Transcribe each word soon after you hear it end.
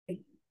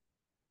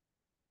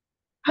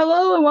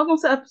Hello and welcome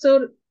to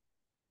episode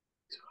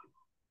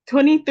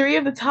 23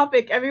 of the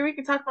topic. Every week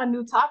we talk about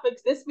new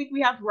topics. This week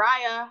we have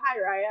Raya. Hi,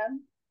 Raya.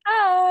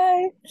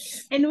 Hi.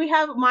 And we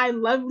have my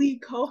lovely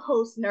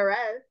co-host,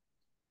 Narez.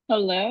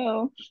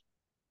 Hello.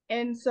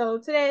 And so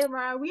today,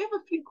 Raya, we have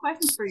a few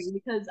questions for you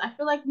because I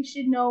feel like we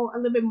should know a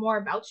little bit more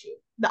about you.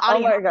 The Oh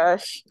audience my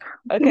gosh.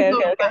 should Okay, know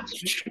okay, about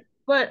you. okay.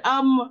 But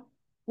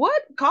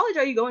what college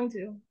are you going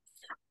to?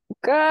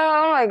 Girl,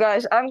 oh my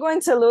gosh. I'm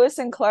going to Lewis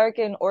and Clark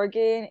in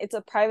Oregon. It's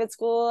a private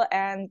school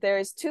and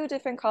there's two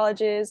different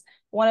colleges.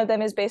 One of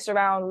them is based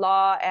around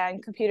law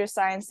and computer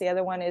science. The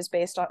other one is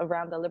based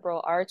around the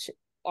liberal arts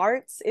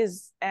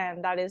is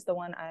and that is the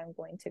one I'm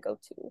going to go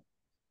to.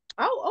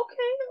 Oh,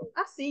 okay.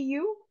 I see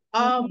you.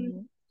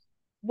 Mhm.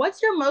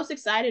 What's your most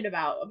excited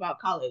about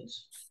college?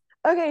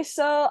 Okay,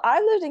 so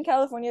I've lived in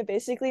California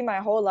basically my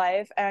whole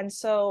life, and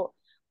so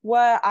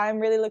what I'm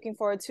really looking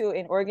forward to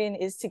in Oregon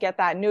is to get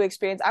that new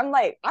experience. I'm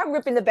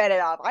ripping the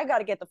band-aid off. I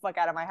gotta get the fuck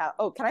out of my house.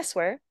 Oh, can I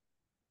swear?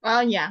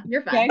 Yeah,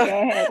 you're Yeah, fine.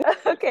 go ahead.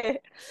 Okay.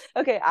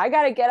 Okay, I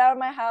gotta get out of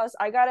my house.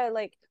 I gotta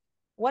like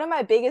one of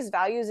my biggest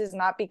values is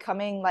not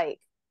becoming like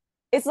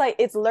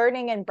it's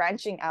learning and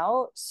branching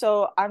out.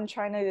 So I'm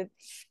trying to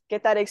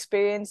get that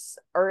experience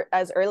or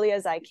as early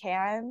as I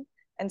can.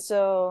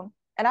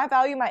 And I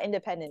value my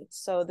independence.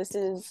 So this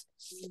is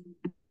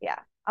yeah.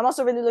 I'm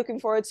also really looking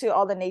forward to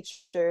all the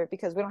nature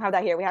because we don't have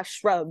that here. We have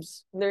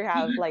shrubs. We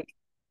have like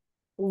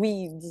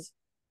weeds.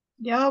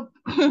 Yep,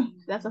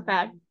 that's a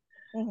fact.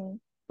 Hmm.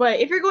 But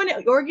if you're going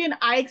to Oregon,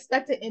 I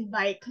expect an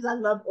invite because I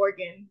love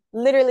Oregon.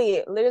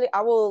 Literally,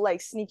 I will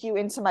like sneak you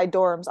into my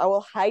dorms. I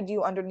will hide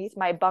you underneath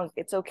my bunk.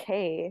 It's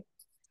okay.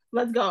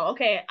 Let's go.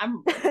 Okay,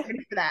 I'm ready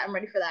for that. I'm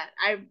ready for that.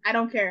 I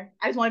don't care.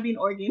 I just want to be in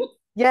Oregon.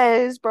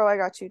 Yes, bro, I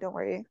got you. Don't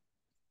worry.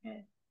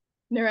 Okay.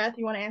 Narath,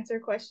 you want to answer a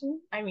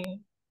question? I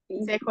mean,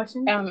 say a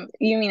question.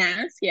 You mean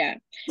ask? Yeah.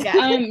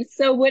 Yeah.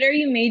 So what are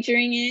you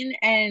majoring in,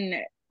 and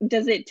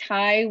does it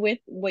tie with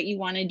what you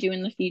want to do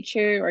in the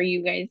future?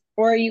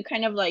 Or are you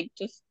kind of like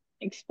just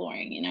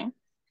exploring, you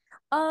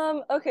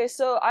know? Okay,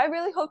 so I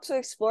really hope to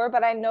explore,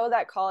 but I know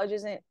that college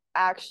isn't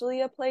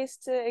actually a place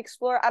to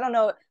explore. I don't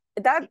know.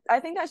 I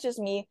think that's just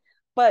me.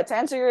 But to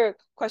answer your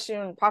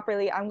question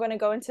properly, I'm going to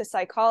go into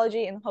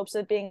psychology in hopes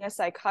of being a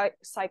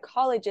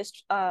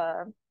psychologist,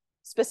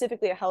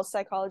 specifically a health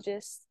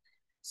psychologist.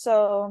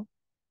 So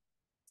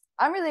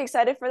I'm really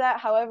excited for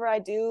that. However, I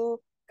do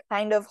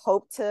kind of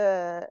hope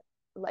to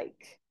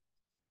like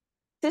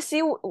to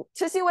see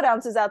what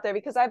else is out there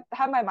because I've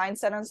had my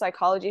mindset on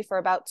psychology for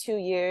about 2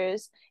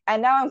 years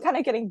and now I'm kind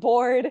of getting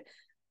bored.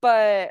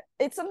 But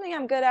it's something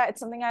I'm good at. It's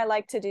something I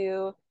like to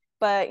do.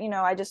 But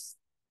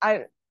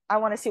I I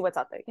want to see what's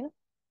out there, you know?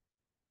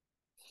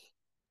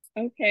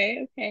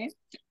 Okay, okay.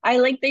 I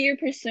like that you're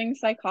pursuing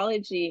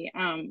psychology.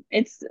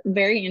 It's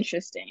very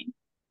interesting.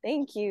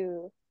 Thank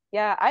you.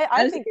 Yeah, I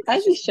As think it's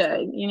as you interesting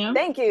too. should, you know?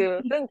 Thank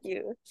you. Thank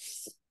you.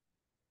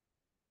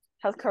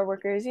 Healthcare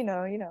workers, you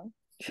know.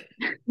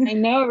 I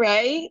know,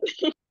 right?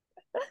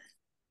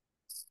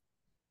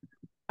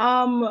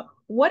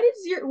 What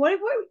is your what?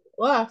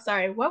 Oh,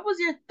 sorry. What was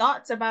your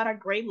thoughts about our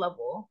grade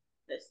level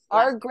this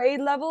Our last grade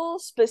level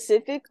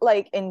specific,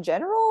 like in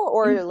general, in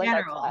or like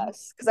our general?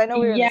 class? Because I know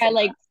we were in the Yeah, same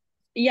like class.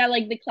 yeah,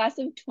 like the class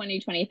of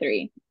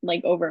 2023,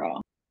 like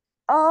overall.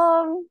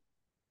 Um,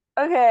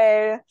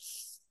 okay.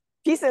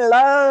 Peace and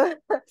love.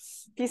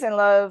 Peace and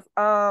love.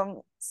 Like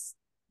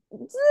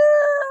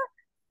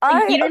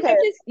I okay.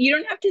 you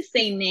don't have to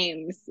say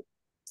names.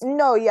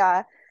 No,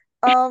 yeah.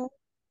 Um,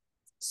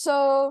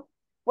 so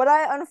what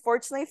I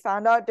unfortunately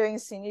found out during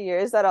senior year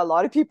is that a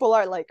lot of people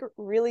are like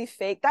really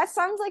fake. That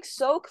sounds like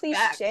so Facts.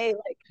 cliche.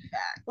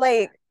 Facts.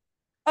 Like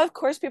of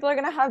course people are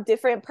gonna have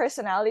different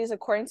personalities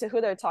according to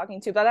who they're talking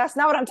to, but that's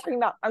not what I'm talking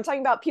about. I'm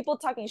talking about people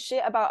talking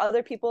shit about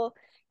other people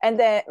and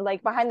then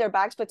like behind their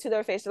backs, but to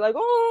their face, they're like,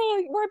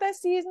 "Oh, we're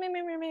besties,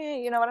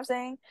 me." You know what I'm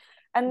saying?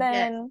 And Yes.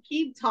 then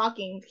Keep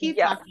talking. Keep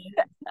yeah, talking.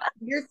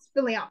 You're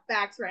spilling out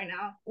facts right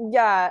now.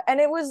 yeah, and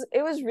it was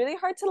really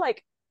hard to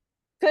like,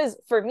 because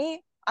for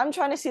me, I'm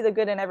trying to see the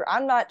good in every.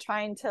 I'm not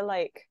trying to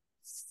like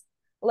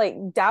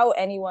doubt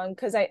anyone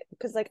because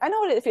like I know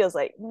what it feels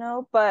like, you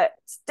know, but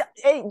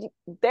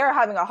they're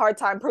having a hard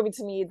time proving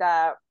to me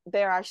that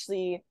they're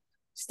actually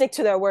stick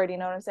to their word, you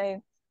know what I'm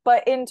saying?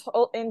 But in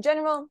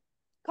general,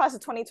 class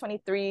of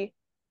 2023,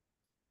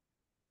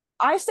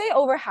 I say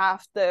over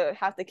half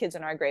the kids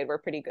in our grade were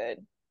pretty good,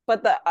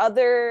 but the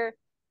other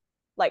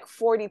like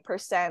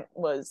 40%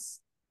 was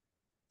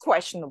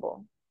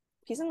questionable.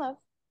 Peace and love.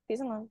 Peace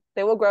and love.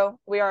 They will grow.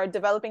 We are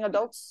developing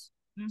adults,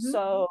 Mm-hmm.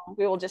 so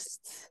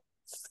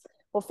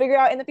we'll figure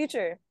out in the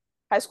future.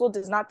 High school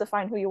does not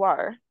define who you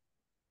are.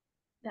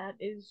 That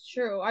is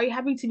true. Are you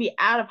happy to be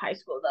out of high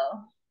school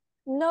though?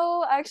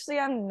 No, actually,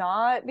 I'm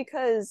not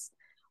because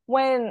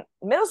when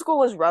middle school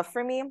was rough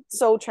for me,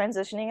 so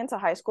transitioning into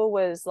high school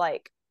was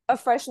like a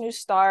fresh new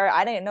start.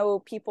 I didn't know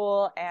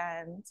people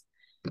and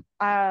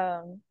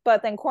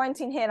but then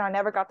quarantine hit and I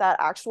never got that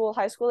actual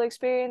high school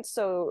experience.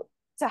 So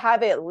to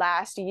have it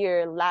last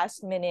year,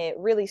 last minute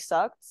really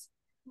sucked.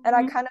 And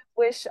I Mhm. kind of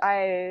wish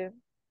I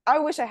I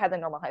wish I had the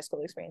normal high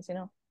school experience,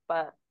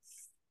 but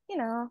you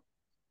know,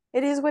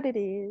 it is what it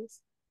is.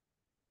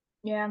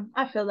 Yeah,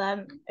 I feel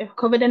that. If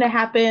COVID didn't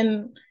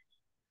happen,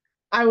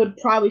 I would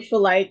probably feel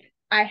like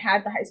I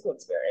had the high school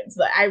experience,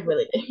 but I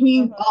really did.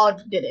 We Mhm. all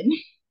didn't.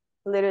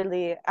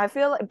 Literally, I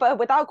feel like, but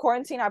without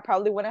quarantine, I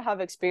probably wouldn't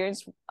have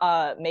experienced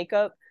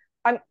makeup.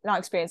 I'm not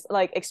experienced,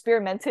 like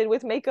experimented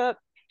with makeup,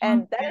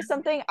 and that is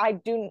something I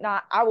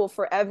will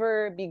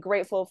forever be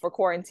grateful for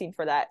quarantine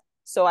for that,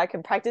 so I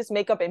can practice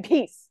makeup in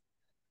peace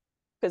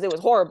because it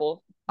was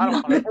horrible. I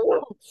don't want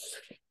to.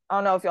 I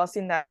don't know if y'all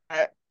seen that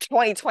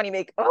 2020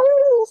 make.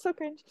 Oh, so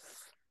cringe.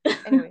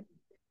 Anyway.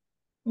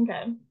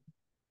 Okay.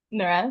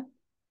 Nora?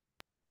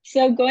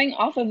 So going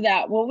off of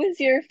that, what was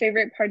your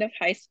favorite part of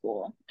high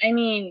school? I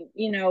mean,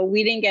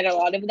 we didn't get a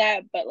lot of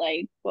that, but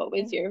like, what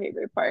was your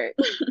favorite part?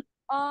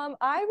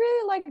 I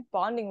really like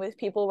bonding with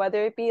people,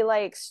 whether it be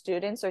like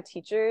students or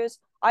teachers.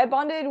 I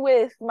bonded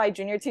with my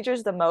junior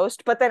teachers the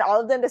most, but then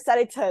all of them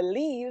decided to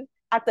leave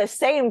at the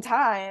same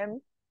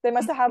time. They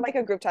must have had like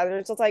a group chat.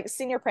 It's like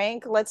senior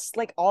prank, let's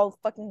like all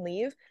fucking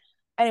leave.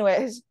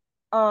 Anyways,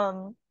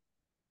 um,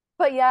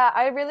 but yeah,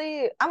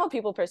 I'm a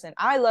people person.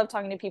 I love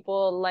talking to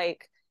people,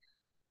 like,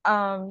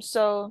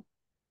 so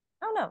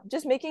I don't know,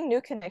 just making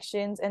new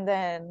connections and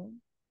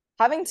then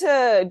having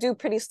to do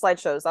pretty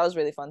slideshows. That was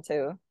really fun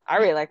too. I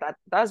really like that.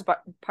 That was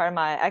part of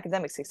my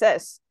academic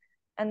success.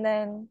 And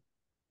then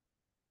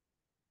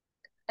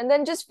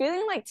just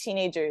feeling like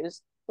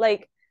teenagers.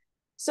 Like,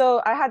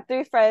 so I had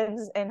three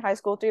friends in high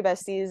school, three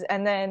besties,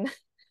 and then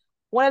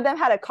one of them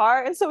had a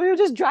car, and so we would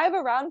just drive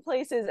around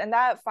places, and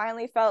that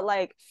finally felt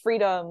like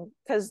freedom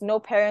because no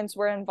parents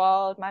were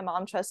involved. My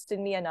mom trusted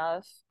me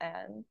enough,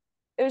 and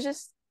it was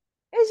just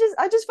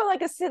I just felt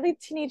like a silly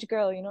teenage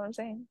girl, you know what I'm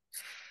saying?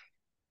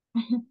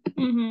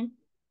 hmm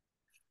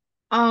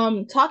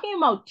Talking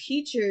about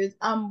teachers,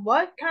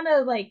 what kind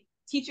of like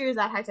teachers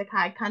at High Tech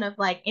High kind of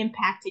like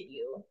impacted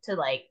you to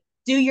like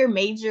do your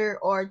major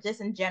or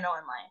just in general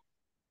in life?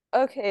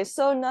 Okay,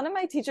 so none of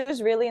my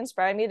teachers really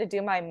inspired me to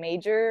do my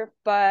major,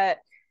 but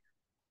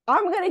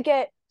I'm gonna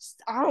get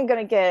I'm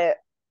gonna get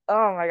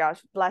oh my gosh,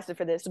 blasted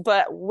for this.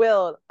 But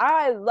Will,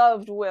 I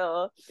loved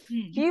Will.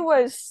 He Mm.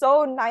 was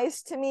so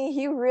nice to me.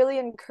 He really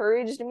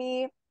encouraged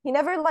me. He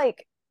never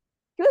like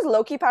he was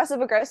low-key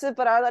passive aggressive,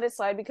 but I let it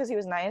slide because he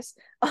was nice.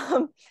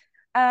 Um,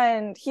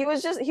 and he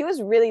was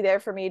really there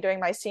for me during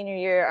my senior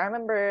year. I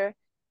remember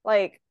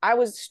like I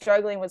was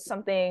struggling with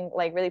something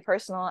like really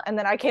personal, and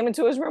then I came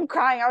into his room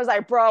crying. I was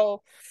like,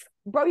 bro,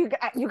 you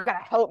gotta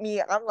help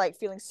me. I'm like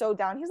feeling so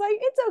down. He's like,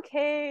 it's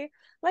okay.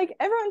 Like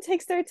everyone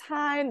takes their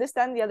time, this,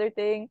 that, and the other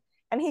thing.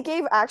 And he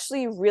gave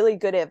actually really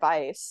good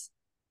advice.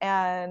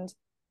 And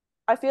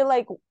I feel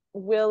like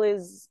Will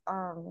is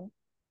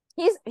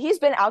he's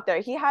been out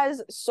there. He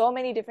has so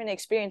many different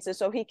experiences,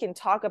 so he can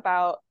talk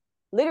about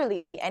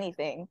literally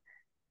anything.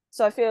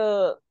 So I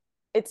feel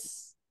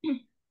it's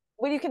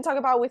what you can talk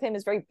about with him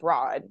is very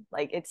broad.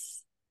 Like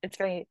it's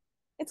very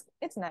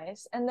it's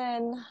nice. And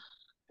then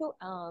who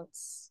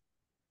else?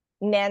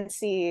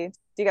 Nancy.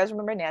 Do you guys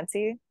remember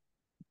Nancy?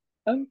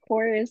 Of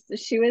course,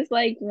 she was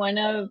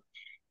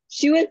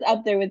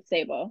up there with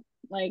Sable.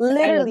 Like, I love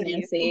Literally.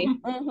 Nancy.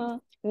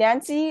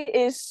 Nancy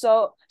is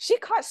so she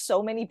caught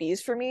so many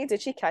bees for me.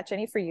 Did she catch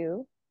any for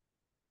you?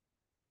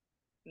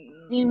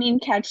 You mean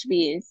catch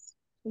bees?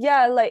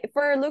 Yeah, like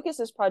for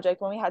Lucas's project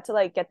when we had to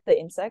like get the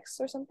insects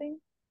or something.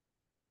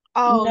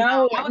 Oh no,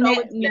 No, I would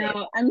always get it.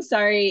 no, I'm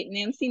sorry.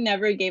 Nancy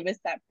never gave us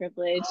that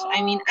privilege.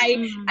 I mean, I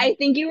Mm.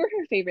 think you were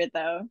her favorite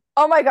though.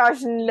 Oh my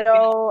gosh,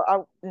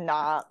 no.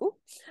 Nah. Ooh.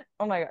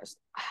 Oh my gosh.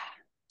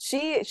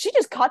 She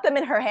just caught them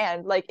in her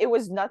hand like it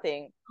was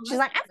nothing. Oh, She's that's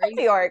like, I'm from New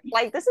crazy. York.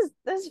 Like this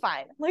is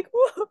fine. I'm like,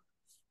 whoa.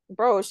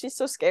 Bro, she's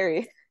so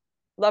scary.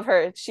 Love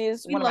her.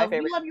 She's one of my We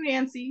favorites. love you,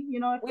 Nancy. You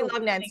know, I We feel love good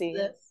to Nancy.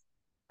 exist.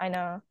 I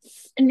know.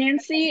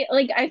 Nancy,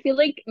 like I feel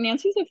like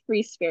Nancy's a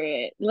free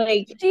spirit.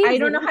 Like She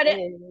really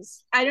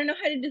is. I don't know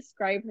how to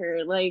describe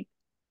her. Like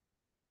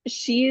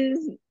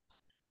she's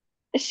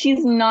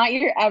she's not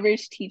your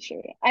average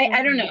teacher.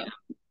 I don't Yeah. know,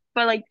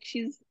 but like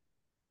she's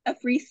a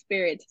free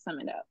spirit to sum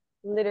it up.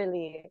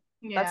 Literally.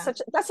 Yeah.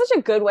 That's such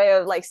a good way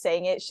of like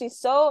saying it. She's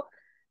so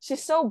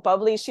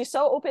bubbly, she's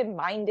so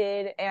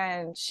open-minded,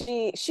 and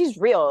she's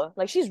real.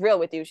 Like she's real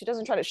with you. She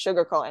doesn't try to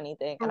sugarcoat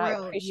anything. For And I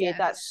real, appreciate yes.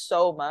 that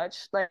so much.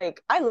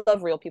 Like I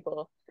love real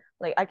people.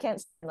 Like I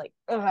can't like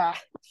ugh,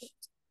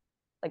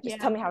 like just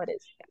Yeah. tell me how it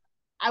is.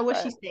 I wish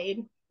she But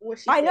stayed.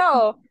 Wish she I stayed.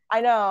 know,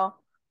 I know.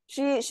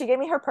 She gave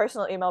me her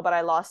personal email, but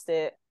I lost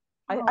it.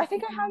 I Oh,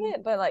 think I have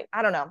it, but like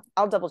I don't know.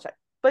 I'll double check.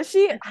 But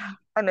she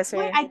I miss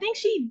wait, her. I think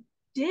she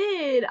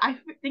did.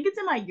 Think it's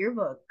in my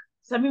yearbook.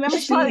 So I remember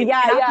She's she probably pointed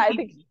yeah, out to I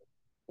think people.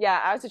 yeah,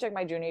 I have to check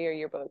my junior year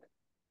yearbook.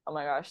 Oh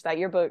my gosh, that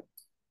yearbook.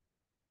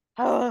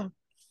 I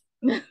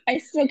I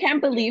still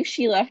can't believe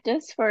she left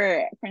us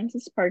for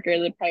Francis Parker,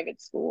 the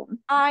private school.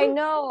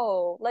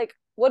 know. Like,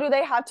 what do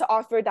they have to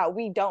offer that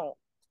we don't?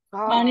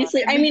 God.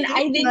 Honestly, I mean,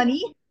 Everything,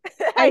 money.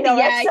 I know,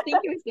 yeah, right? I think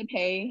it was the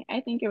pay.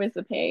 I think it was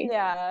the pay.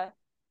 Yeah.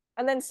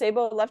 And then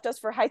Sabo left us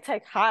for high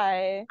tech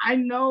high. I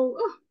know.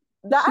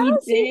 That I He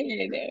don't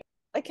see. did.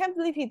 I can't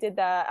believe he did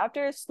that.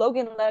 After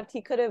Slogan left,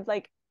 he could have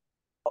like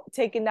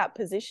taken that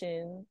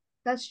position.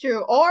 That's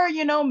true. Or,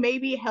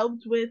 maybe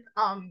helped with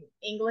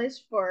English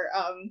for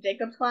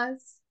Jacob's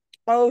class.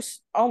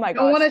 Oh my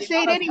Don't want gosh, to the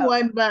shade amount of help.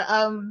 anyone, but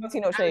Don't see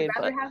no I would shade,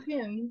 rather but have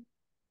him.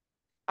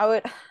 I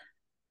would.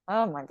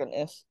 Oh my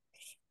goodness.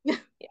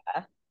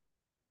 Yeah.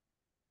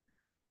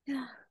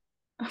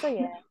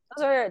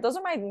 So yeah, those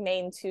are my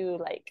main two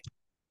like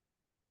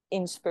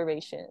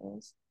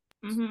inspirations.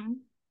 Mm-hmm.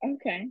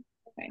 Okay.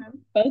 Okay.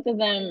 Both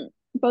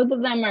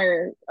of them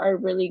are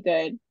really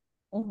good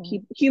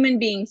Mhm. human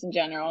beings in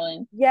general.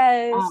 And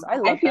Yes, I I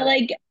love feel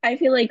that.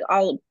 like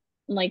all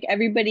like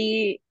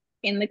everybody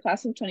in the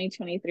class of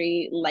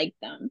 2023 liked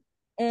them.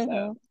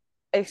 So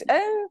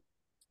Mm-hmm.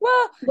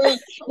 Well, well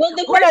well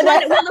the one first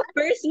of them.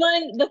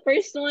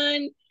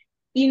 one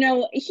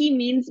he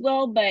means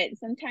well, but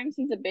sometimes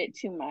he's a bit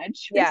too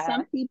much for Yeah,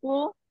 some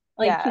people.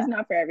 Like yeah. he's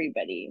not for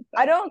everybody.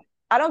 I But don't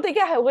I don't think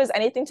it was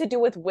anything to do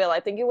with Will. I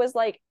think it was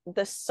like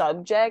the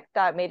subject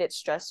that made it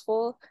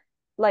stressful.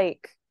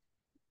 Like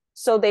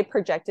so they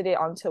projected it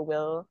onto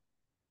Will.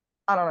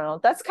 I don't know.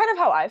 That's kind of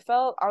how I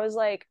felt. I was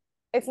like,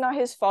 it's not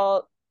his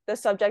fault. The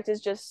subject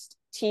is just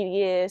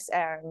tedious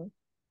and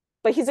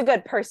but he's a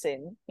good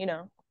person, you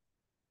know.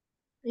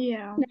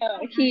 Yeah. no,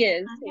 he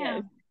is. He Yeah.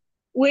 is.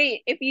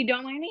 Wait, if you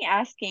don't mind me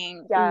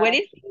asking, what Yeah.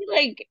 if he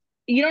like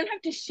you don't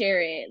have to share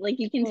it. Like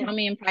you can tell Mm.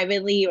 me in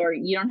privately or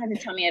you don't have to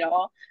tell me at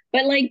all.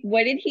 But like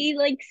what did he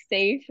like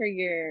say for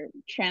your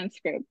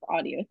transcript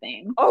audio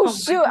thing? Oh Oh my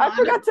shoot, I God.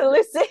 forgot to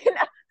listen.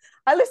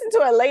 I listened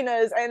to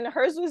Elena's and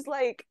hers was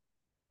like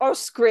oh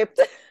script.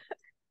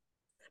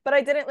 But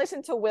I didn't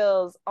listen to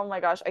Will's. Oh my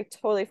gosh, I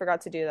totally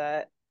forgot to do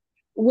that.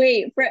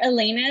 Wait, for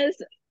Elena's,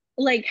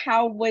 like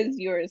how was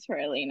yours for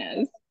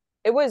Elena's?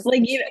 It was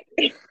Like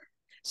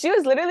she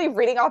was literally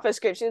reading off a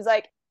script. She was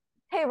like,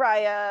 "Hey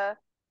Raya,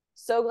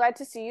 so glad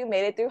to see you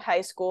made it through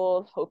high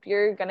school. Hope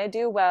you're gonna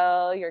do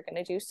well. You're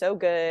gonna do so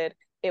good.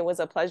 It was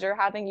a pleasure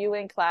having you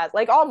in class."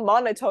 Like all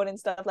monotone and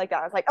stuff like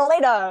that. I was like,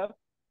 Elena,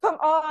 come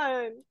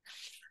on.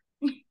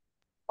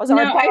 Was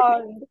our no, I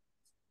bond.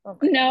 Oh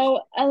my gosh.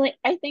 no,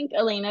 I think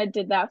Elena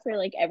did that for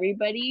like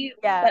everybody,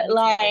 Yeah, but me too.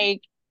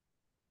 like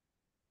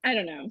I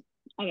don't know.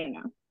 I don't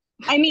know.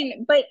 I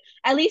mean, but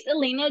at least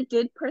Elena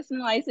did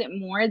personalize it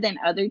more than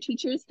other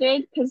teachers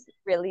did because,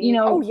 Really?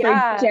 Oh for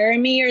yeah.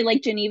 Jeremy or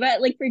like Geneva,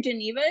 like for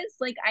Geneva's,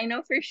 like I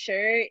know for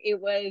sure it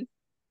was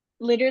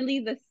literally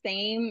the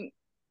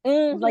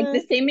Mm-hmm.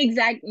 same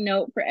exact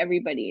note for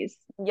everybody's.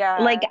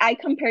 Like Yeah. I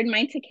compared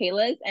mine to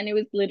Kayla's and it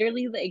was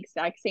literally the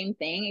exact same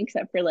thing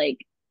except for like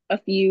a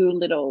few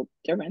little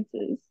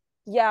differences.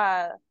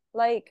 Yeah.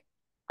 Like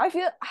I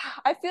feel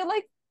I feel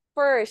like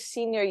for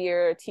senior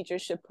year,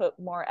 teachers should put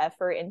more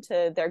effort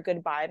into their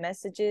goodbye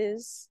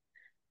messages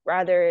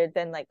rather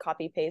than like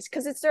copy paste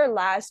because it's their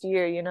last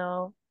year, you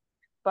know.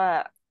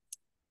 But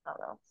I don't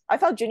know. I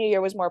felt junior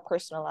year was more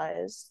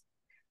personalized.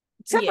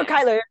 Except for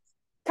Yeah. Kyler.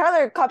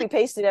 Kyler copy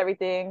pasted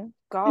everything.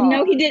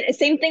 No, he God. did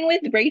same thing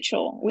with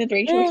Rachel. With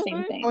Rachel, same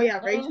Mhm. Oh thing. yeah,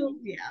 Rachel. Mhm.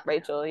 Yeah.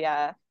 Rachel,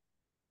 yeah.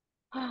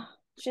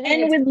 She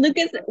didn't And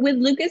get to with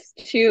Lucas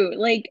too,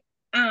 like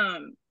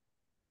um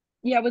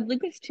yeah, with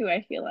Lucas too,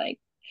 I feel like.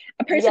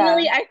 yeah.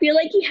 Personally, I feel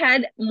like he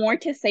had more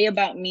to say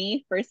about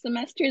me first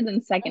semester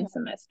than second Mhm.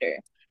 semester.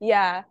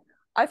 Yeah.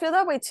 I feel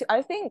that way too.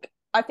 I think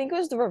it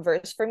was the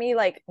reverse for me,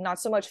 like not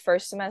so much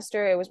first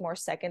semester, it was more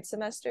second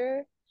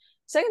semester.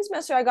 Second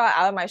semester I got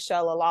out of my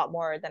shell a lot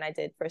more than I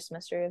did first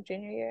semester of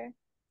junior year.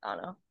 I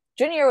don't know.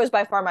 Junior year was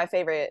by far my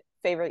favorite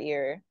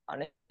year,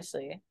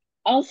 honestly.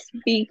 I'll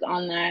speak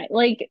on that.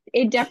 Like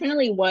it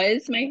definitely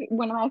was my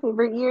one of my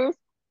favorite years,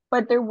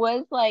 but there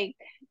was like,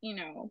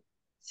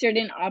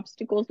 certain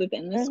obstacles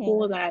within the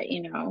school Hmm. that,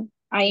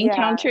 I Yeah.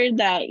 encountered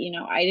that,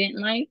 I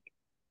didn't like.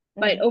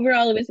 But Hmm.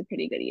 overall it was a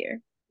pretty good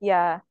year.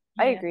 Yeah,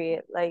 I Yeah. agree.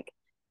 Like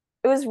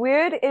it was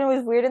weird. It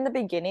was weird in the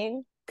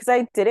beginning because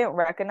I didn't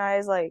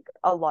recognize like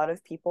a lot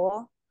of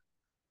people,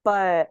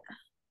 but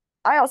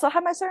I also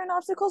had my certain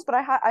obstacles, but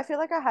I feel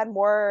like I had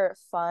more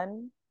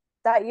fun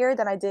that year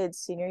than I did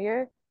senior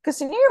year. Because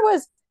senior year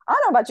was I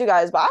don't know about you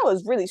guys, but I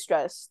was really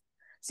stressed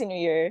senior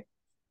year.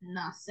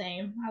 Nah,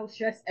 same. I was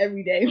stressed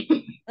every day.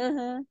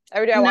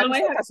 Every day I walk No,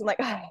 into the class, I'm like,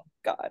 oh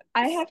God.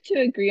 I have to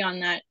agree on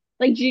that.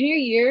 Like junior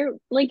year,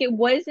 like it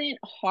wasn't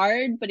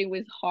hard, but it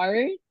was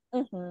hard.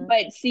 Hmm.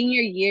 But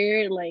senior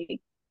year, like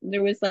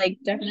there was like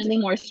definitely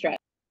more stress,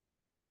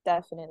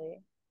 Definitely.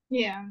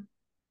 Yeah.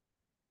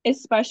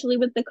 especially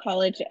with the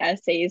college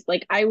essays.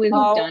 Like I was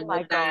Oh done my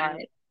with that.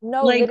 God.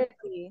 No, Like,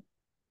 literally.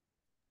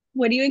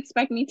 what do you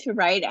expect me to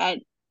write at,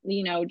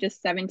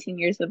 just 17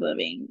 years of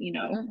living?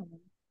 Hmm.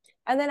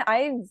 And then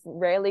I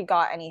rarely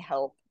got any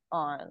help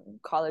on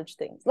college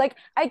things. Like,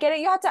 I get it,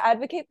 you have to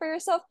advocate for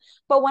yourself,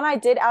 but when I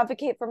did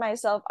advocate for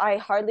myself, I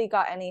hardly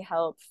got any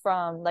help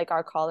from like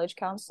our college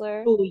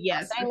counselor. Oh Not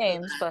yes, I saying feel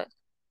names, that. but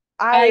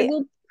I I,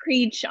 will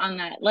preach on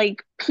that.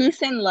 Like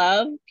peace and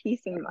love.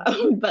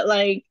 But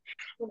like,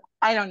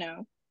 I don't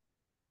know.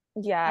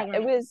 yeah, I don't it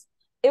know. was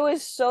it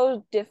was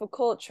so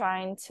difficult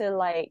trying to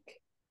like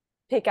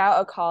pick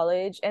out a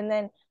college and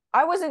then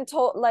I wasn't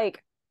told,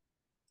 like,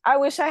 I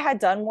wish I had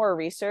done more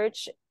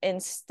research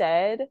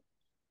instead.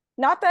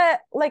 Not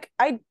that, like,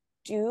 I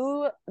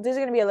do, this is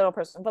gonna be a little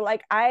personal, but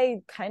like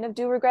I kind of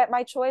do regret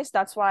my choice.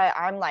 That's why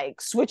I'm like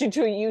switching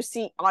to a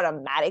UC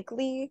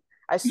automatically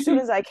as soon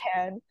as I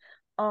can.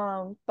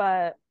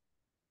 But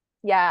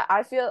yeah,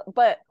 I feel,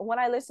 but when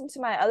I listen to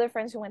my other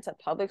friends who went to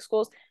public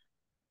schools,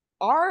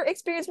 our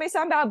experience may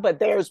sound bad, but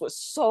theirs was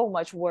so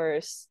much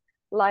worse.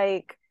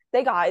 Like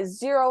they got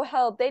zero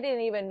help. They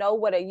didn't even know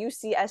what a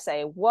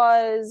UCSA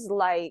was.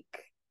 Like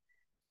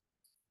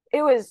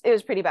it was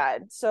pretty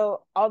bad.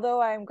 So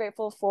although I'm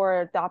grateful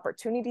for the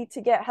opportunity to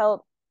get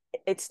help,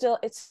 it still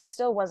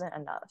wasn't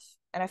enough.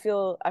 And I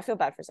feel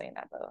bad for saying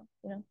that though,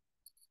 you know?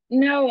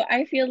 No,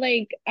 I feel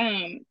like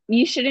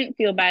you shouldn't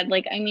feel bad.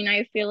 Like, I mean,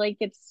 I feel like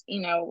it's,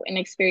 an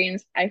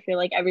experience I feel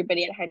like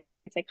everybody at High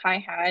Tech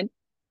High had.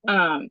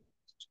 Um,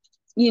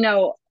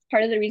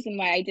 Part of the reason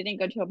why I didn't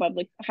go to a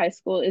public high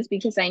school is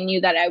because I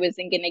knew that I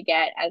wasn't gonna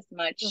get as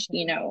much,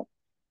 Mm-hmm.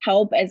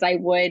 help as I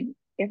would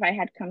if I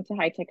had come to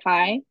High Tech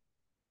High.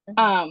 Mm-hmm.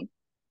 Um,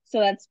 so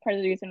that's part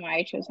of the reason why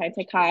I chose High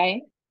Tech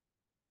High.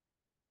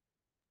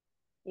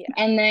 Yeah.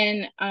 And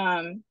then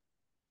I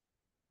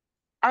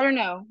don't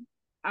know.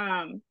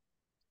 Um,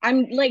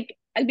 I'm like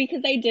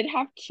because I did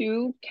have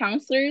two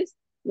counselors,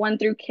 one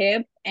through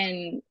Kip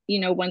and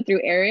one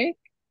through Eric.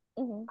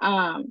 Mm-hmm.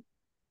 Um,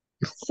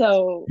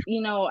 so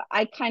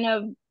I kind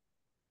of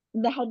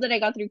the help that I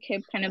got through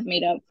Kip kind of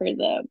made up for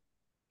the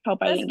help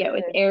I That's didn't get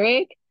with good.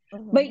 Eric.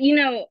 Mm-hmm.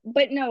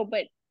 But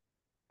but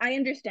I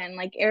understand.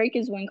 Like Eric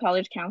is one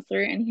college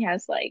counselor and he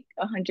has like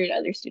 100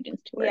 other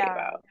students to worry Yeah.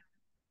 about.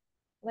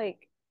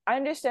 Like I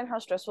understand how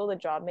stressful the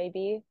job may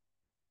be.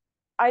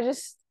 I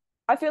just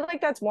I feel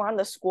like that's more on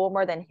the school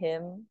more than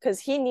him because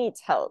he needs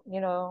help, you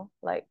know?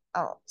 Like,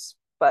 oh,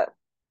 but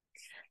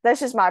that's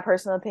just my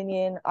personal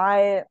opinion.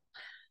 I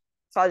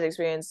college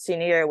experience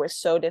senior year was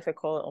so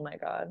difficult. Oh my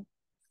God.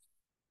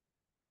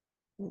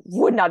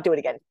 Would not do it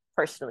again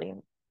personally.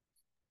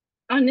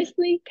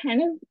 Honestly,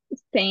 kind of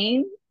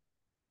same,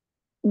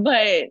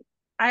 but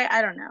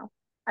I don't know.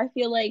 I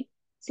feel like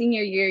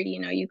senior year,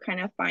 you kind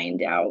of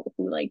find out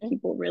who like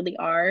people really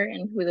are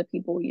and who the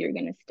people you're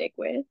gonna stick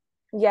with.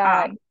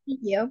 Yeah. Um,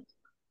 Yep.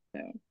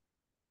 so,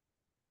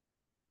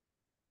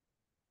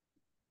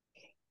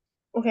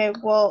 Okay,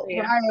 well,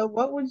 yeah. Raya,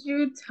 what would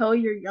you tell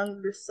your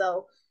younger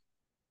self?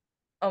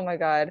 Oh my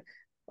God.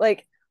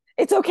 Like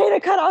it's okay to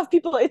cut off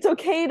people. It's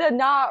okay to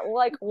not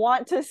like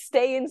want to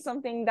stay in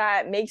something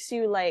that makes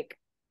you like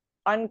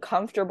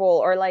uncomfortable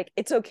or like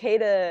it's okay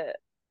to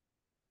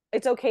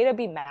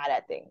be mad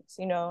at things,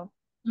 you know?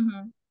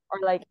 Mm-hmm. Or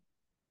like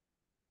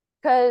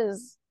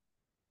because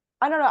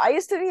I don't know, I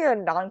used to be a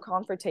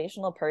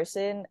non-confrontational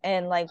person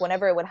and like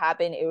whenever it would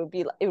happen,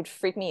 it would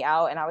freak me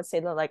out and I would say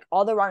that like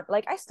all the wrong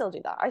like I still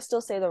do that. I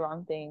still say the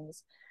wrong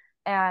things.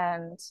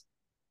 And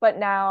but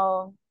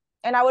now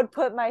and I would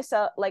put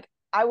myself like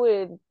I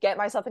would get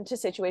myself into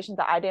situations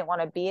that I didn't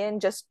want to be in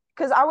just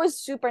because I was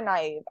super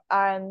naive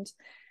and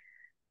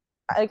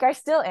like I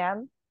still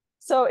am.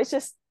 So it's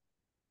just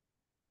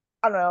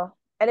I don't know.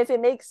 And if it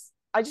makes,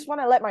 I just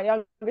want to let my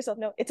younger self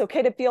know it's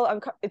okay to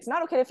feel it's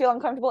not okay to feel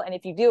uncomfortable. And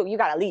if you do, you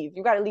gotta leave.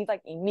 You gotta leave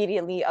like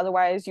immediately.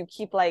 Otherwise, you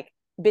keep like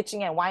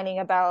bitching and whining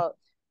about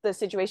the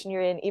situation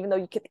you're in, even though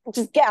you could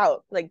just get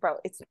out. Like, bro,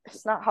 it's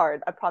not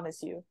hard. I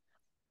promise you.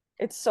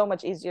 It's so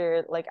much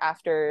easier like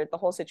after the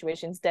whole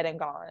situation's dead and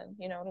gone.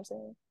 You know what I'm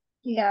saying?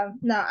 Yeah,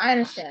 no, I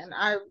understand.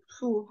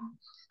 Whew,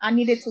 I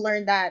needed to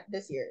learn that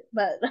this year,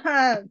 but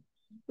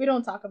we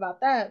don't talk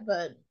about that.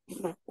 But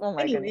Oh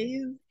my goodness.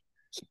 anyways,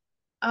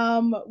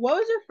 what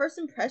was your first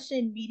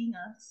impression meeting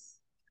us?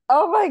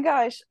 Oh my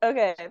gosh.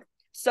 Okay.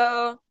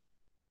 So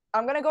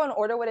I'm gonna go in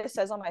order what it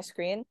says on my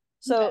screen.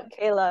 So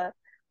Okay. Kayla,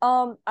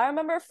 I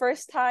remember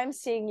first time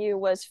seeing you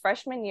was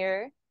freshman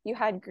year. You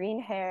had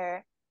green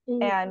hair, Ooh.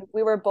 and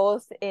we were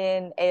both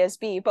in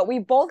ASB, but we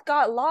both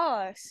got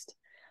lost.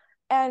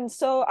 And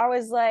so I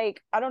was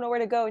like, I don't know where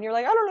to go, and you're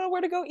like, I don't know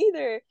where to go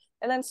either.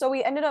 And then so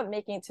we ended up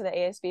making it to the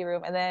ASB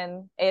room, and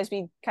then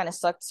ASB kind of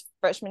sucked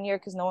freshman year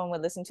because no one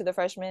would listen to the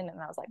freshmen, and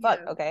I was like, fuck,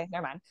 Yeah. okay,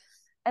 never mind.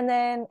 And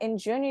then in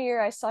junior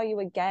year, I saw you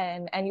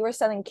again, and you were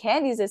selling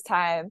candies this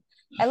time.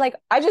 And like,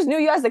 I just knew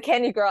you as the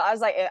candy girl. I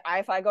was like,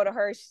 if I go to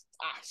her,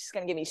 she's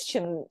gonna give me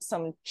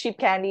some cheap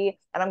candy,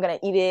 and I'm gonna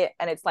eat it,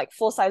 and it's like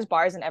full size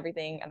bars and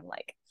everything. And I'm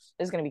like,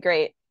 this is gonna be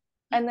great.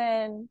 And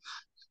then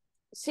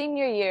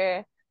senior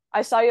year,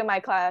 I saw you in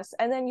my class,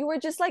 and then you were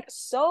just like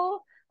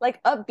so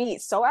like upbeat,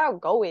 so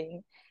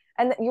outgoing,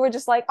 and you were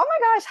just like, oh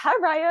my gosh, hi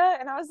Raya,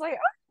 and I was like,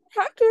 oh,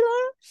 hi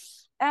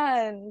Kayla,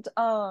 and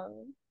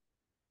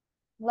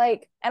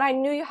like and I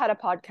knew you had a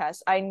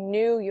podcast. I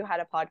knew you had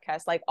a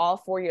podcast like all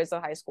 4 years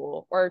of high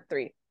school or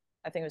three.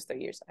 I think it was 3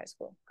 years of high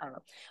school. I don't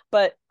know.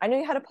 But I knew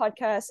you had a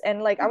podcast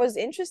and like I was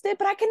interested,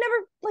 but I could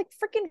never like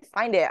freaking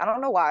find it. I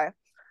don't know why.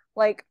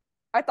 Like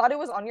I thought it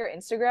was on your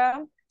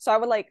Instagram. So I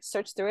would like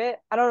search through it.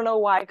 I don't know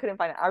why I couldn't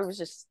find it. I was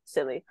just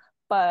silly.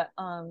 But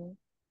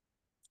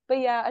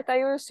yeah, I thought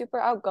you were super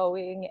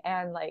outgoing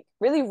and like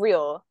really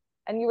real.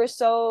 And you were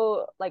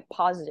so like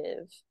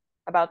positive.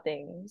 about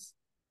things.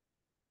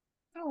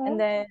 And Oh.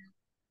 then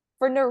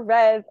for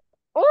Nareth,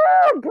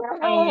 oh Oh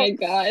girl, my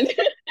God.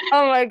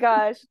 oh my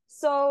gosh.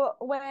 So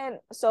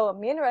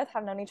me and Nareth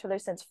have known each other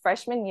since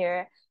freshman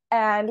year,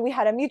 and we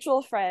had a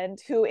mutual friend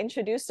who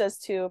introduced us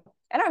to,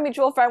 and our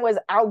mutual friend was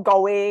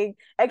outgoing,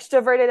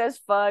 extroverted as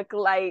fuck,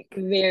 like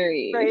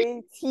Very.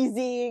 very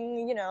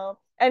teasing, you know.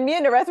 And me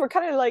and Nareth were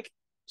kind of like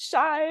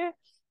shy.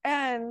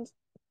 And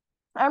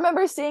I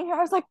remember seeing her,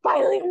 I was like,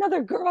 finally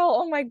another girl.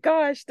 Oh my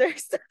gosh.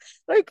 There's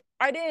like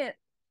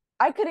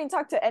I couldn't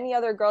talk to any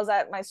other girls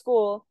at my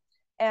school.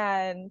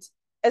 And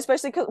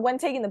especially when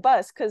taking the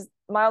bus, because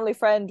my only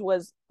friend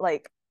was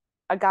like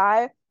a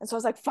guy. And so I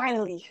was like,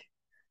 finally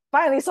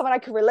someone I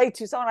could relate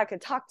to, someone I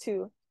could talk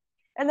to.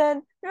 And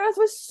then Earth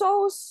was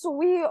so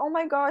sweet. Oh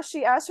my gosh,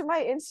 she asked for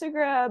my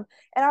Instagram,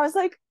 and I was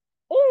like,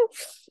 oh.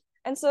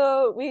 And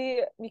so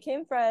we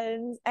became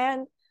friends,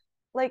 and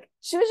like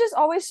she was just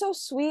always so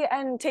sweet,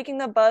 and taking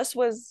the bus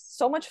was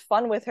so much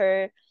fun with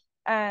her,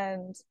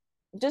 and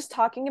just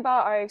talking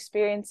about our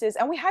experiences.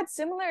 And we had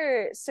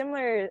similar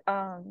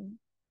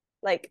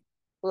like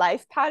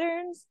life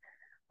patterns.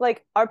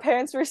 Like our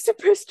parents were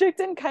super strict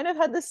and kind of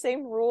had the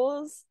same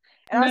rules.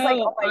 And I was like,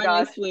 oh No, my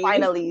gosh, honestly.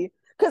 finally.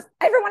 Because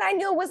everyone I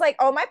knew was like,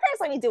 oh, my parents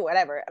let me do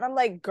whatever. And I'm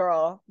like,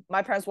 girl,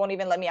 my parents won't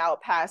even let me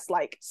out past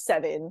like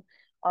 7.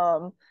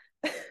 Um,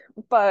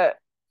 but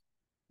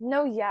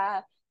no,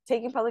 yeah,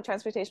 taking public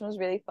transportation was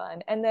really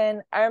fun. And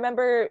then I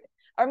remember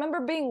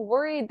being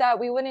worried that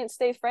we wouldn't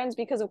stay friends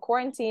because of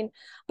quarantine,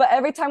 but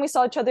every time we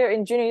saw each other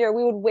in junior year,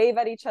 we would wave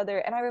at each other.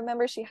 And I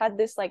remember she had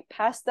this like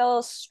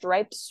pastel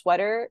striped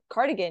sweater,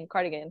 cardigan,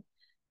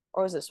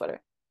 or was it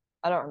sweater?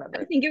 I don't I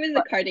remember. think it was a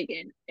But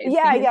cardigan. I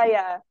yeah, think. yeah,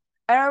 yeah.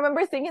 And I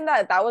remember thinking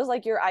that that was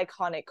like your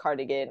iconic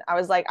cardigan. I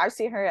was like, I've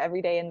seen her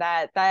every day in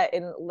that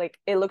and like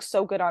it looks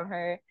so good on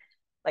her.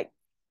 Like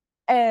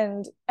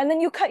and then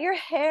you cut your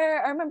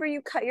hair. I remember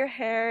you cut your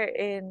hair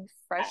in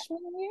freshman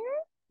year.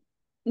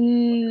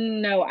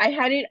 No, I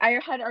had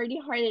already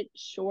had it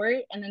short,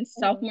 and then Mhm.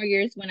 sophomore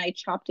year is when I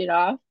chopped it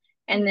off,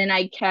 and then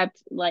I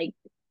kept like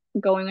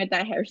going with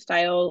that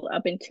hairstyle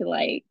up into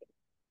like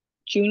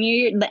junior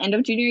year, the end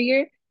of junior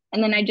year,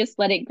 and then I just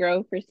let it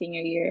grow for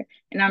senior year,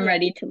 and I'm Yeah.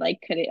 ready to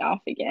like cut it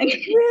off again.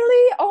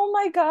 Really? Oh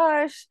my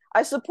gosh.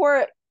 I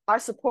support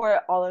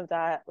all of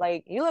that.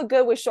 Like you look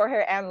good with short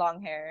hair and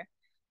long hair.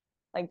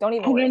 Like don't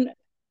even I worry. don't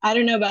I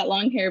don't know about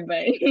long hair,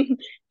 but Long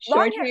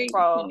short hair, hair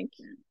bro. kind of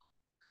can.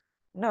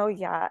 No,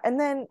 yeah. And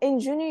then in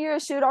junior year,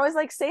 she would always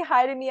like say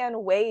hi to me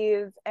and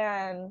wave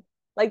and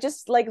like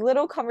just like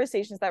little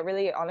conversations that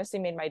really honestly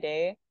made my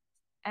day.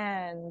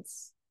 And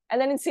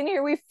and then in senior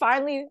year, we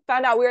finally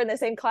found out we were in the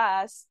same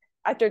class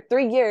after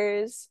 3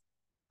 years.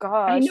 I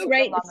Gosh, know, took them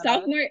right? long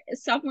enough.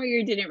 Sophomore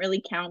year didn't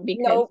really count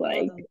because Nope,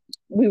 like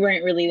we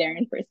weren't really there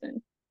in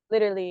person.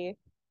 literally.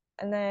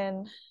 And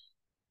then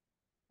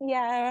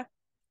yeah.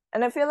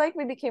 And I feel like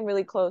we became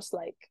really close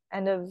like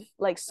end of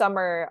like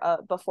summer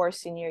before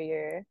senior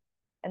year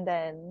and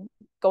then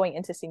going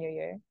into senior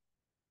year.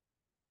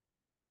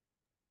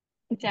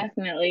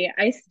 Definitely.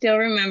 I still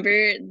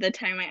remember the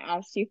time I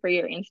asked you for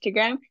your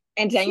Instagram,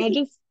 and Daniel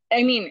just,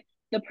 I mean,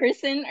 the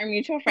person, our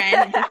mutual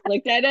friend, just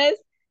looked at us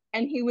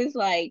and he was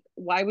like,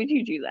 "Why would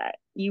you do that?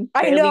 You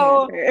I barely met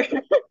know.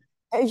 her."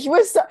 And he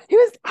was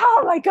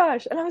oh my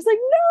gosh. And I was like,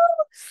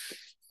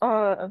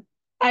 no.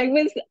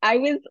 I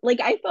was like,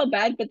 I felt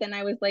bad, but then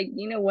I was like,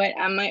 you know what?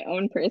 I'm my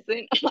own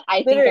person.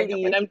 I think I know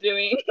what Literally, I'm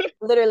doing.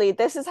 literally,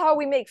 this is how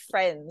we make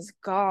friends.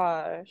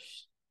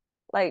 Gosh.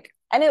 Like,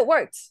 and it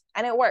worked.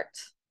 And it worked.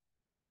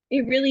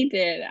 It really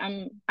did.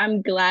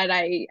 I'm glad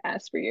I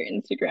asked for your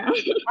Instagram.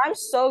 I'm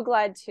so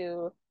glad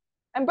to.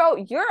 And bro,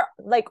 you're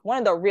like one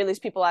of the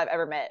realest people I've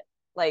ever met.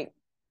 Like,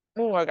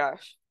 oh my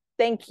gosh.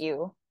 Thank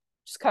you.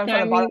 Just coming No,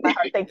 from I the bottom of mean, my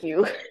heart. Thank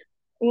you.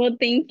 well,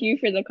 thank you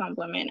for the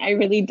compliment. I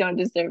really don't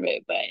deserve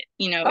it, but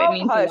it Oh,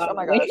 means a hush. lot Oh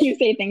my when you gosh.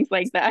 say things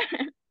like that.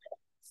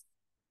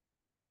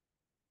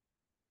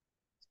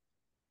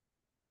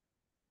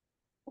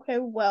 Okay,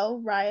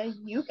 well, Raya,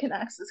 you can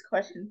ask us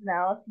questions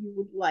now if you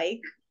would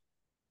like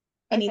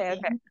Okay, okay.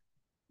 anything.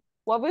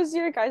 What was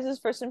your guys'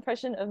 first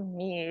impression of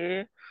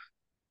me?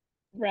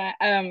 Right.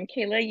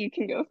 Kayla, you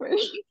can go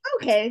first.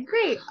 Okay,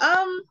 great.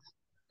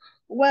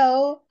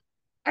 Well,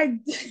 I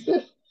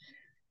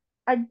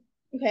I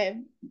okay.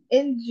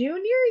 In junior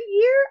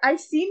year, I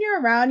seen you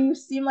around. You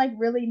seem like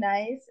really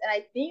nice, and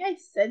I think I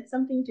said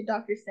something to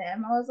Dr.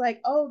 Sam. I was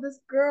like, "Oh, this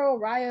girl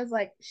Raya's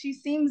like, she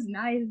seems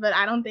nice, but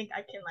I don't think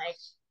I can like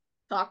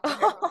talk to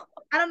her."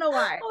 I don't know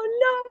why.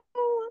 Oh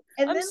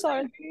no. And I'm then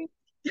like, sorry.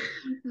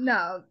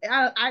 no,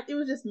 it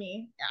was just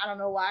me. I don't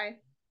know why,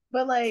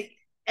 but like,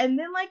 and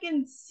then like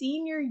in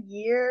senior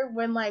year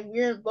when like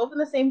we were both in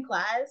the same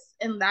class,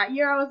 and that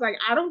year I was like,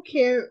 I don't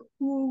care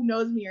who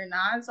knows me or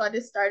not, so I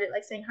just started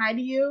like saying hi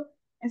to you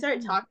and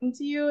started Mhm. talking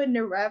to you, and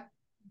the rep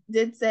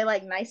did say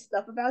like nice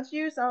stuff about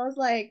you, so I was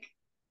like,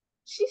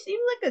 she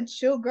seems like a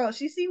chill girl.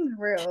 She seems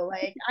real.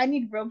 Like I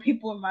need real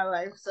people in my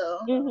life, so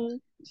Mhm.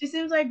 she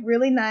seems like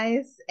really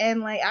nice.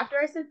 And like after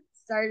I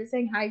started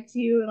saying hi to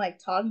you and like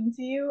talking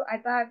to you, I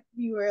thought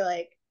you were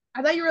like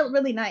I thought you were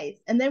really nice.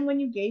 And then when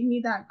you gave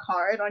me that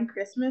card on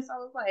Christmas, I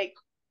was like,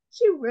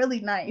 she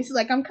really nice.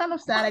 Like I'm kind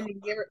of sad I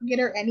didn't get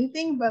her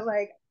anything, but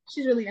like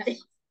she's really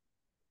nice.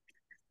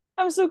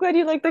 I'm so glad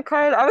you like the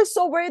card. I was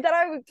so worried that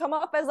I would come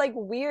off as like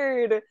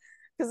weird.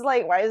 Because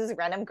like, why is this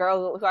random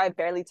girl who I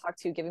barely talked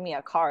to giving me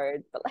a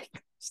card? But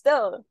like,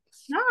 still.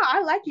 No,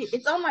 I like it.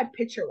 It's on my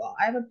picture wall.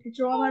 I have a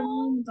picture wall in my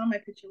Oh, room. It's on my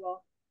picture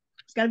wall.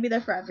 It's gotta be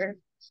there forever.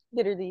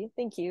 literally.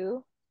 Thank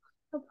you.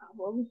 No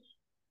problem.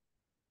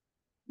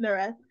 The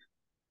rest.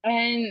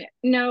 And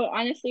no,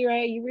 honestly,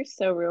 Raya, you were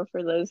so real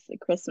for those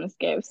Christmas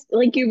gifts.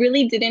 Like you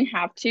really didn't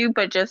have to,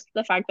 but just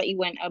the fact that you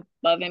went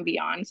above and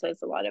beyond says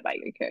a lot about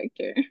your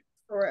character.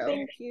 For real.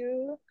 Thank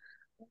you.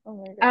 Oh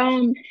my gosh.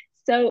 Um,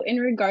 so in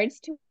regards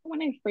to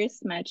when I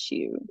first met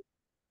you,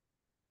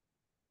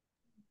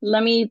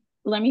 let me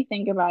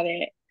think about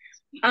it.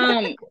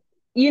 Um,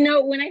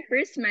 when I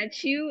first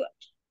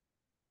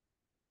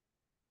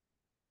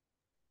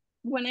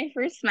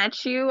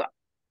met you,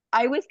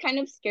 I was kind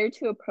of scared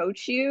to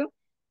approach you,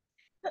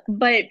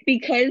 but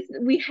because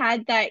we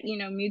had that,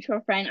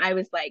 mutual friend, I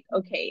was like,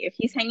 okay, if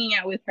he's hanging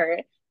out with her,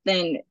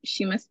 then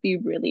she must be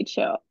really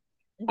chill.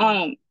 Mhm.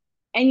 Um,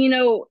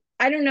 and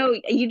I don't know,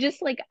 you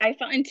just like I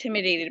felt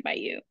intimidated by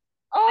you.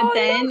 But Oh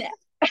then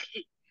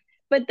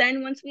but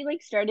then once we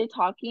like started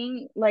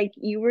talking, like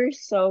you were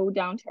so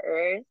down to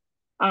earth.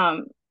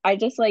 I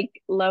just like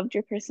loved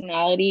your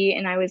personality,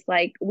 and I was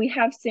like, we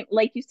have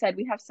like you said,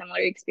 we have similar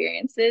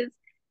experiences,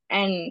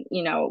 and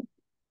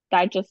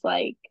that just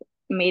like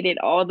made it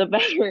all the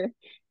better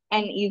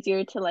and no.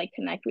 easier to like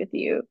connect with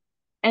you.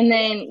 And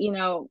Yeah.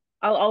 then,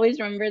 I'll always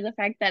remember the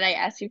fact that I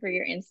asked you for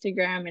your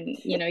Instagram, and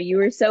you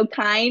were so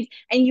kind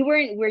and you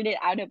weren't weirded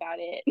out about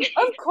it.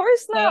 Of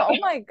course So not. Oh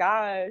my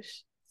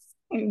gosh.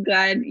 I'm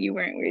glad you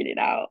weren't weirded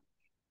out.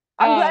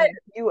 I'm glad Um,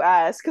 you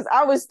asked because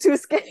I was too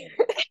scared.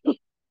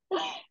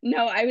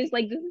 no, I was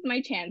like, this is my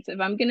chance. If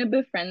I'm gonna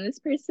befriend this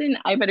person,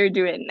 I better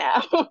do it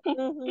now.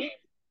 Hmm.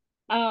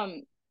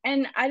 Um,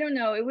 and I don't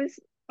know, it was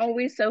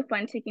always so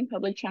fun taking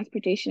public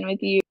transportation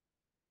with you.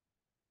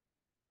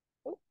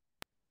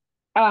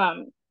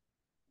 Um,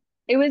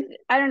 it was,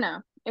 I don't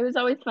know, it was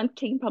always fun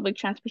taking public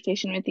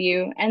transportation with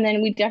you. And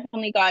then we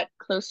definitely got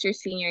closer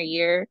senior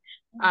year.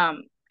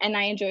 And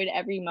I enjoyed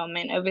every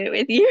moment of it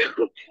with you.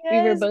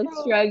 We were Yes, both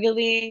bro.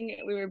 struggling.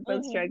 We were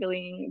both Hmm.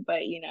 struggling, but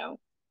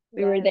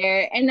we were Yes.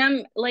 there.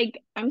 And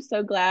I'm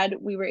so glad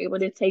we were able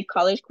to take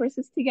college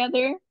courses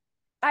together.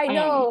 I Um,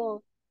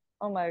 know.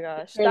 Oh my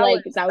gosh. for That was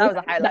like that that was was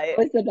a that highlight.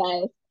 was the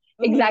best.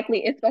 Hmm.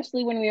 Exactly,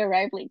 especially when we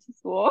arrived late to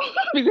school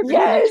because we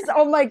had Yes.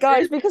 Oh my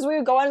gosh. transportation. Because we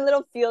would go on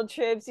little field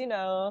trips.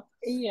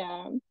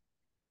 Yeah.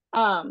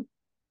 Um,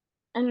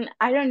 and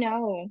I don't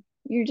know.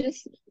 You're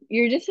just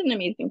an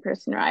amazing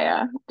person,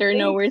 Raya. There are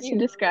no Thank words to you.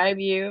 describe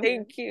you.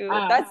 Thank you.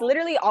 Um, That's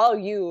literally all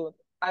you.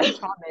 I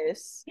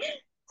promise.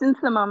 since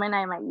the moment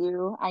I met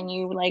you, I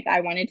knew like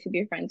I wanted to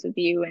be friends with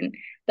you, and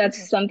that's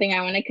Mhm. something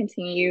I want to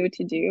continue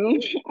to do.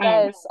 Yes,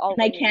 And I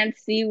always. can't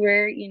see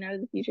where,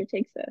 the future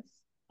takes us,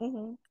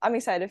 I'm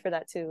excited for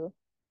that too.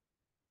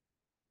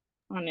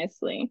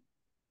 honestly.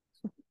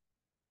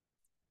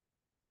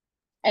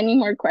 Any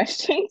more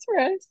questions for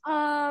us?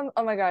 Oh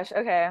my gosh.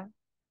 Okay.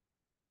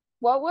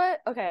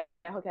 Okay.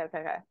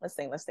 Let's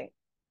think.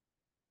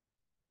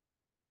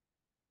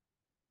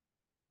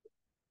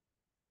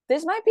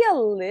 This might be a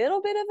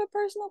little bit of a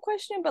personal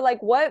question, but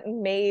like what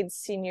made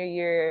senior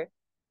year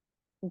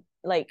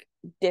like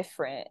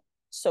different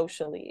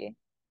socially?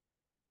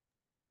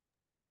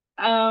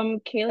 If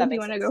Kayla, that do you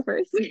makes want to go sense.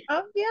 first?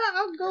 Yeah,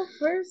 I'll go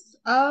first.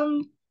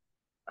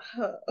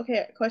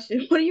 Okay,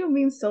 question. What do you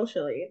mean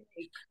socially?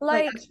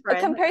 Like Like as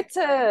friends?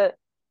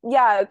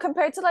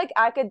 compared to like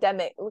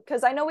academic,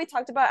 because I know we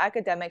talked about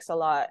academics a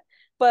lot,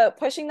 but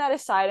pushing that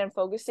aside and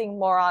focusing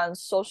more on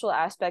social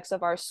aspects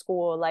of our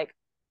school, like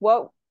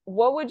what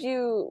have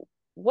you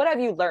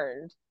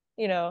learned,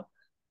 you know?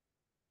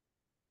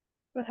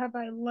 What have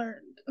I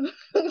learned?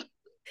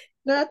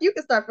 No, you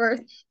can start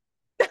first.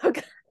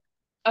 Okay.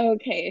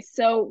 Okay,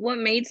 so what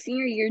made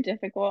senior year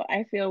difficult,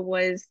 I feel,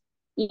 was,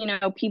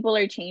 people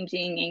are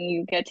changing and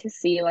you get to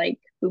see like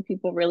who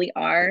people really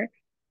are.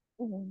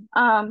 Mhm.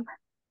 Um,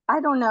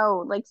 I don't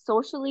know, like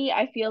socially,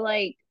 I feel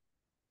like,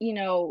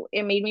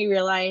 it made me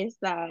realize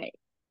that,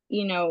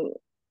 you know,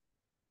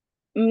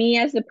 me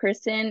as a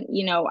person,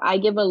 I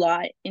give a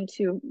lot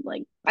into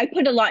like I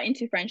put a lot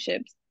into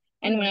friendships.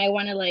 And when Mhm. I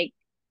want to like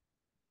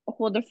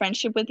hold a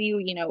friendship with you,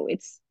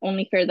 it's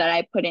only fair that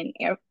I put in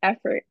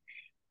effort.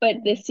 But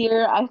Mhm. this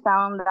year I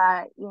found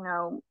that,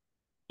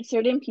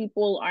 certain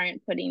people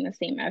aren't putting the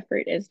same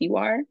effort as you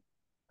are.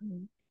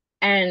 Mhm.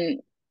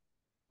 And,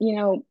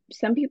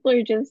 some people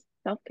are just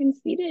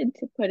self-conceited,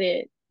 to put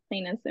it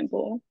plain and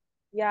simple.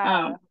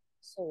 Yeah. Um,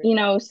 So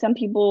real. some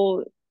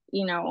people,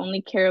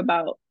 only care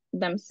about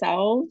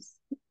themselves,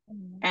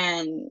 Mhm.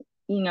 and,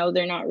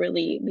 they're not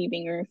really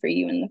leaving room for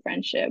you in the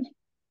friendship.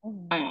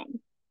 Mhm.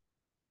 Um,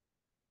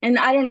 and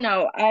I don't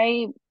know,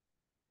 I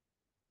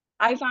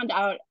found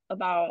out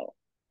about,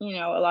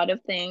 a lot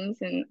of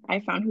things, and I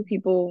found who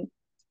people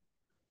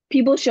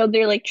showed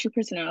their like true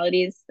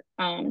personalities.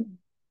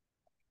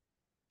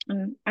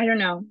 And I don't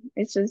know.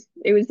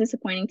 It was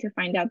disappointing to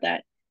find out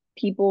that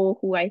people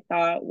who I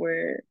thought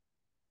were,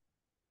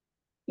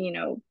 you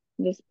know,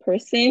 this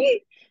person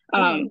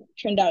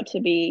turned out to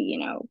be, you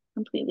know,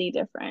 completely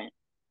different.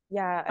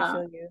 Yeah, I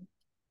feel you.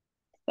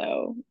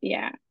 So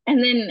yeah.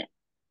 And then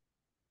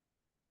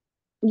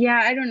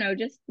yeah, I don't know,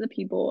 just the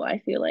people I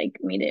feel like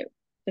made it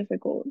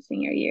difficult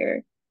senior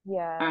year.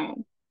 Yeah.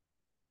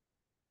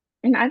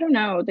 And I don't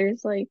know,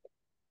 there's like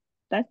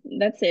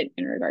that's it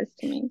in regards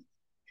to me.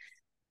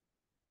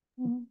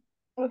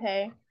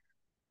 Okay.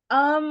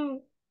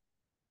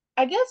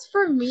 I guess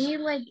for me,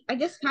 like, I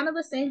guess kind of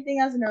the same thing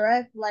as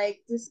Narek,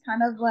 like, just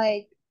kind of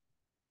like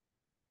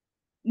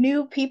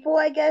new people,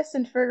 I guess,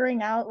 and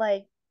figuring out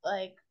like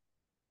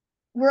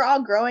we're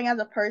all growing as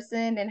a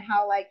person and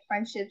how like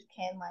friendships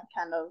can like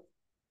kind of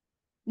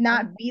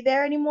not be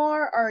there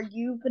anymore, or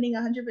you putting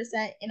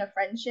 100% in a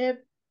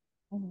friendship.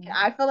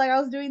 I feel like I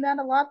was doing that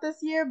a lot this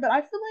year, but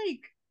I feel like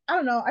I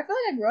don't know. I feel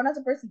like I've grown as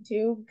a person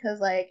too because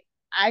like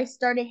I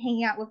started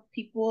hanging out with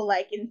people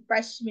like in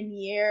freshman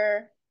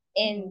year,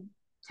 in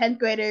 10th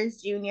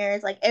graders,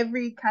 juniors, like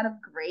every kind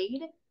of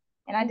grade,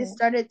 and I just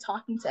started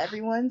talking to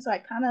everyone. So I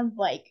kind of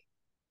like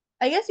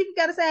I guess you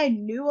gotta say I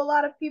knew a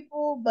lot of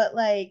people, but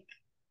like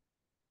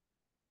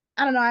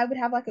I don't know. I would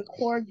have like a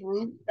core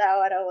group that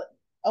I'd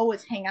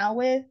always hang out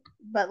with,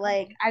 but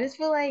like I just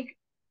feel like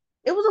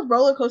it was a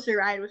roller coaster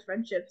ride with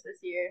friendships this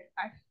year.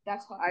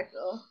 That's how I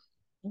feel.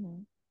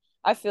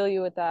 I feel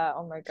you with that.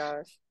 Oh my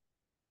gosh.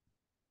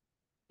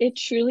 It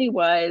truly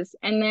was.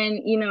 And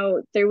then, you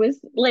know, there was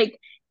like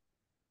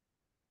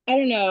I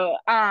don't know.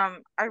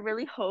 I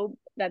really hope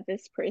that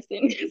this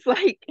person is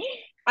like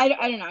I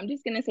don't know. I'm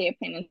just gonna say it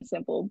plain and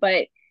simple.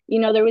 But you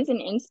know, there was an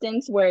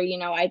instance where, you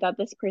know, I thought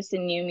this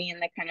person knew me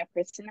and the kind of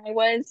person I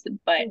was,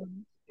 but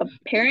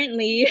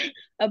apparently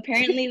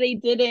apparently they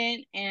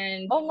didn't.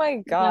 And oh my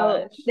you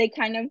know, gosh. they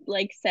kind of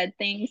like said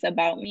things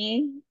about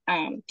me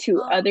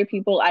to other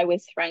people I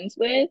was friends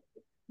with.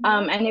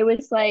 And it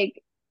was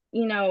like,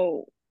 you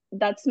know,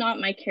 that's not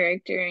my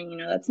character, and you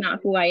know, that's not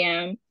who I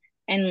am.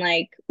 And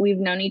like we've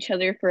known each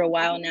other for a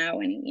while now,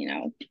 and you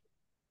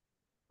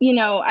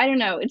know, I don't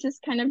know, it's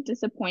just kind of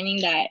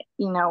disappointing that,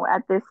 you know,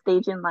 at this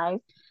stage in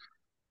life,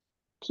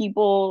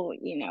 people,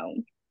 you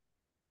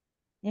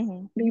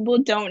know, people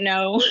don't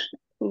know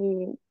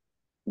who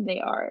they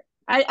are.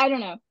 I don't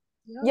know.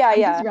 Yeah, I'm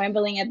yeah. just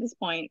rambling at this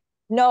point.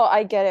 No,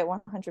 I get it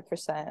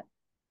 100%.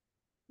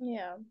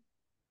 Yeah.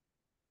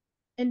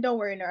 And don't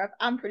worry, Nerf.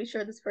 I'm pretty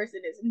sure this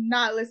person is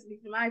not listening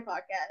to my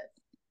podcast.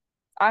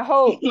 I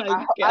hope. Oh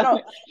my I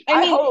don't. God.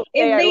 I mean, hope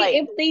they are like.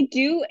 if they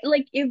do,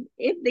 like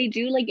if they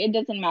do, like it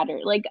doesn't matter.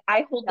 Like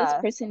I hold this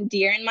person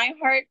dear in my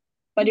heart,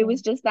 but it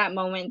was just that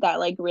moment that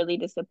like really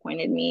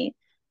disappointed me.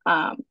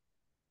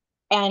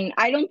 And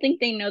I don't think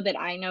they know that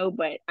I know,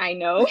 but I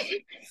know.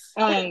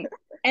 And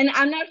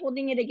I'm not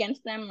holding it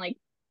against them. Like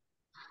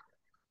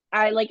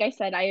I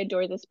said, I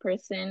adore this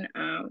person.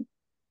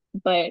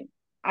 But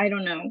I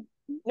don't know.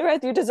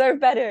 Noreth, you deserve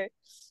better.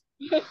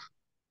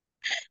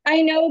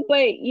 I know,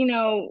 but you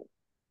know,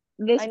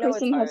 this I know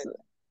person has,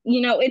 you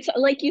know, it's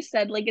like you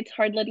said, like it's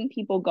hard letting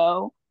people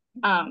go.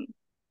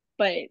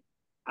 But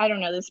I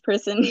don't know, this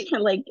person,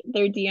 like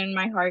they're dear in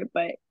my heart,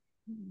 but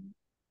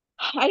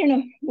I don't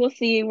know. We'll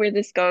see where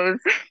this goes.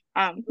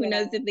 Who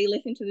knows if they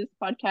listen to this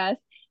podcast,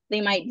 they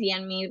might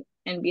DM me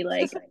and be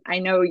like, I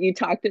know you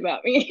talked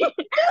about me.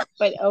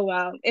 But oh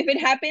wow. If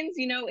it happens,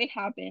 you know, it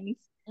happens.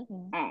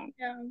 Yeah.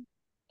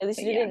 At least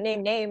you didn't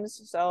name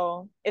names,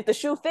 so if the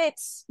shoe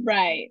fits.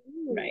 Right.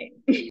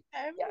 Yeah.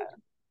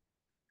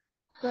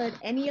 But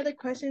any other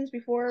questions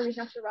before we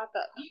have to wrap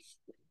up?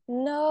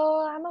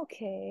 No, I'm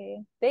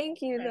okay.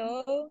 Thank you,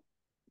 though.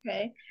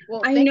 Okay.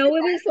 Well, I know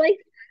it was like.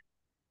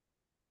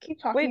 Keep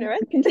talking.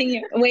 Wait,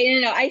 continue.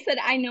 Wait, no. I said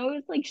I know it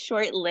was like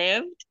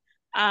short-lived.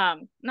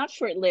 Not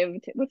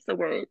short-lived. What's the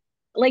word?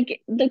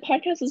 Like the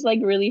podcast was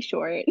like really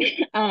short.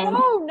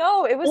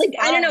 No, it was like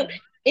fun. I don't know.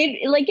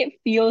 It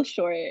feels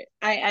short.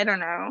 I don't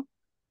know.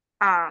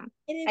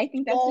 I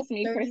think that's just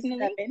me personally.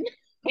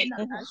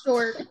 Not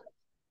short.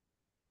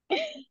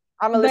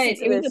 I'm gonna listen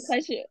to it this. was a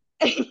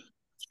pleasure.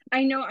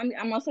 I know.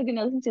 I'm also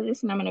gonna listen to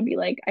this and I'm gonna be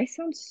like, I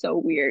sound so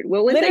weird.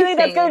 What was Literally, I saying?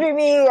 that's gonna be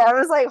me. I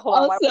was like, hold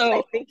on, what was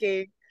I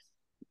thinking?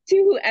 To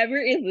whoever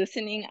is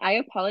listening, I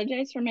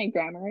apologize for my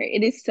grammar.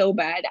 It is so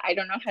bad. I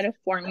don't know how to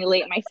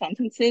formulate my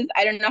sentences.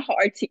 I don't know how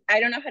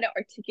to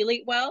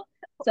articulate well.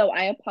 So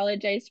I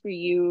apologize for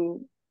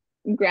you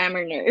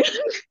grammar nerds.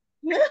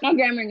 Not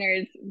grammar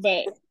nerds,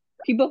 but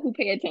people who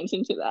pay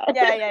attention to that.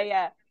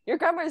 Yeah. Your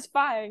grammar is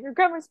fine.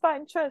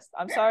 Trust.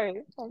 I'm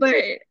sorry.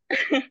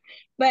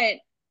 But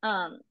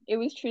it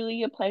was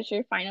truly a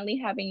pleasure finally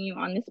having you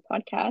on this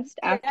podcast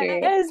after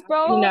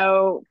bro. you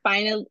know,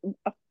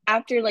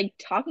 after like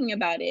talking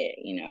about it,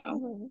 you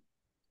know.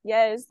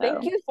 Yes,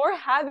 thank you for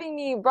having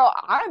me, bro.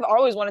 I've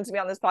always wanted to be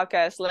on this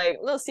podcast. Like,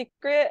 little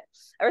secret.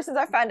 Ever since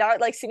I found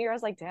out, like, senior, I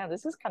was like, damn,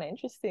 this is kind of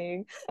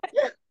interesting.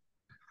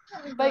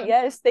 But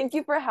yes, thank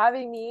you for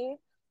having me.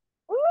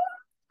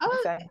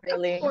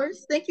 essentially. Of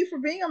course. Thank you for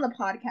being on the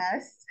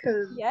podcast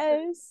because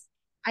Yes.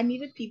 I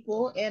needed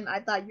people and I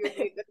thought you would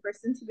be a good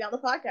person to be on the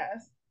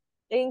podcast.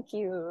 Thank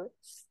you.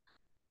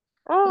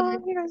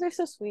 Oh, you guys are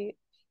so sweet.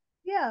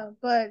 Yeah,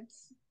 but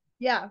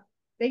yeah,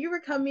 thank you for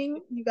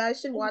coming. You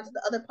guys should watch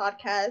the other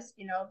podcasts.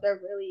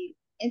 They're really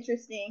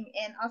interesting.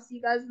 And I'll see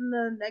you guys in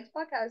the next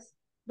podcast.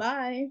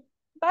 Bye.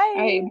 Bye.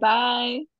 All right, bye.